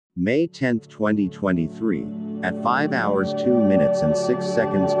May 10, 2023, at 5 hours 2 minutes and 6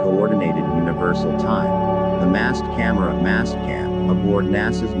 seconds Coordinated Universal Time, the mast cam, aboard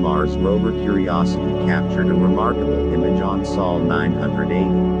NASA's Mars rover Curiosity captured a remarkable image on Sol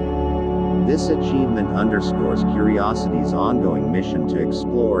 980. This achievement underscores Curiosity's ongoing mission to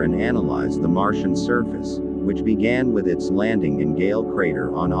explore and analyze the Martian surface, which began with its landing in Gale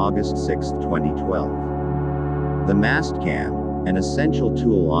Crater on August 6, 2012. The mast cam, an essential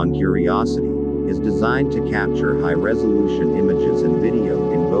tool on Curiosity, is designed to capture high-resolution images and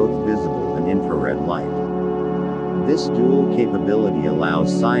video in both visible and infrared light. This dual capability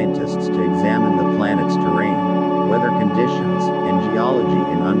allows scientists to examine the planet's terrain, weather conditions, and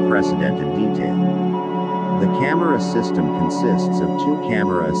geology in unprecedented detail. The camera system consists of two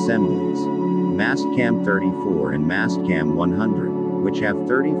camera assemblies, Mastcam 34 and Mastcam 100, which have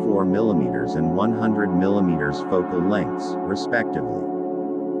 34mm and 100mm focal lengths, respectively.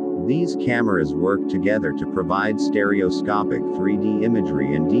 These cameras work together to provide stereoscopic 3D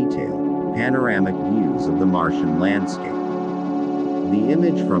imagery and detailed, panoramic views of the Martian landscape. The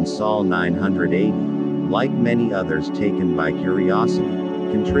image from Sol 980, like many others taken by Curiosity,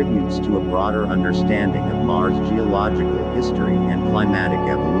 contributes to a broader understanding of Mars' geological history and climatic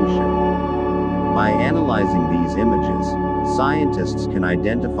evolution. By analyzing these images, scientists can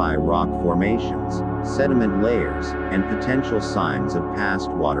identify rock formations, sediment layers, and potential signs of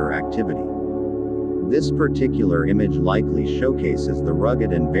past water activity. This particular image likely showcases the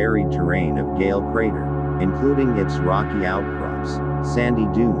rugged and varied terrain of Gale Crater, including its rocky outcrops, sandy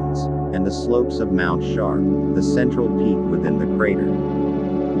dunes, and the slopes of Mount Sharp, the central peak within the crater.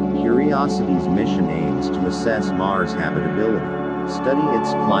 Curiosity's mission aims to assess Mars' habitability, study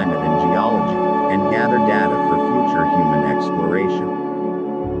its climate and geology, and gather data for future human exploration.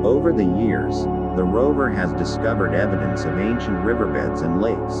 Over the years, the rover has discovered evidence of ancient riverbeds and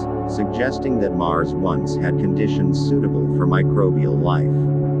lakes, suggesting that Mars once had conditions suitable for microbial life.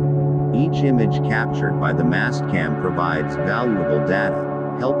 Each image captured by the Mastcam provides valuable data,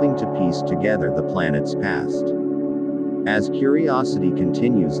 helping to piece together the planet's past. As Curiosity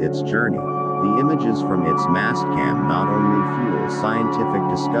continues its journey, the images from its Mastcam not only fuel scientific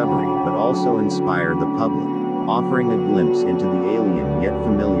discovery but also inspire the public, offering a glimpse into the alien yet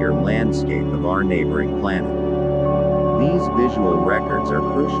familiar landscape of our neighboring planet. These visual records are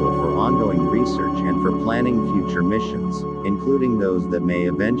crucial for ongoing research and for planning future missions, including those that may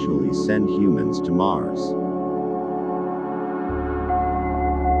eventually send humans to Mars.